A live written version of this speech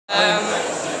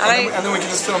And then we can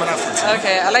just film it afterwards.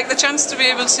 Okay, I like the chance to be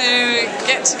able to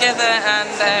get together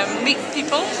and meet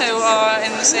people who are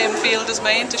in the same field as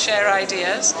me and to share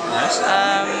ideas. Nice.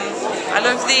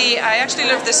 I actually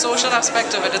love the social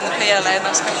aspect of it and the PLN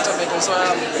aspect of it as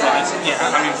well. Right. Yeah,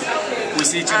 I mean, we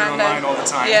see each other online all the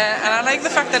time. Yeah, and I like the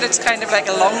fact that it's kind of like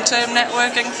a long-term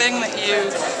networking thing, that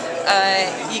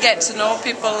you get to know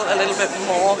people a little bit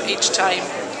more each time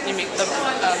you meet them,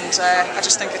 and I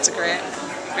just think it's a great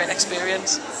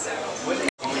experience.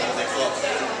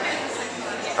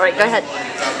 Alright, go ahead.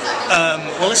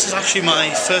 Well, this is actually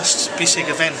my first BESIG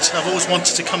event. I've always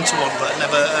wanted to come to one, but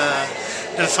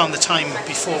never found the time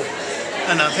before.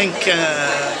 And I think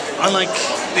I like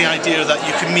the idea that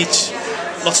you can meet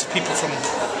lots of people from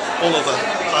all over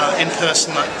in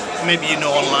person, that maybe you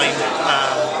know online,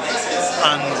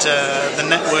 and the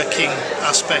networking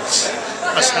aspect,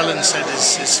 as Helen said,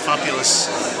 is fabulous.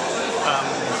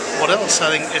 What else? I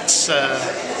think it's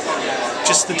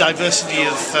just the diversity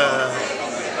of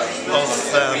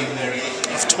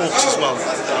talks as well,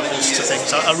 most of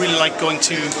things. I really like going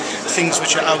to things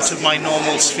which are out of my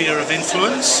normal sphere of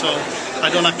influence. So I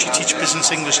don't actually teach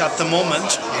business English at the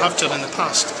moment. I have done in the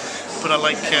past, but I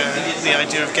like the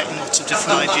idea of getting lots of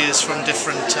different ideas from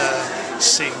different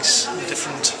SIGs,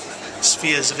 different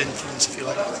spheres of influence, if you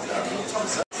like.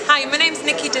 Hi, my name's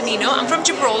Nikki Danino. I'm from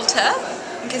Gibraltar,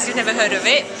 in case you've never heard of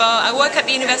it, but I work at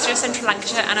the University of Central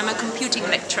Lancashire and I'm a computing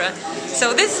lecturer.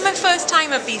 So this is my first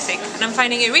time at BESIG and I'm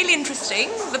finding it really interesting.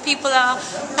 The people are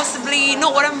possibly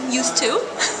not what I'm used to.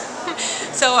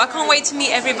 So I can't wait to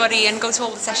meet everybody and go to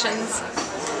all the sessions.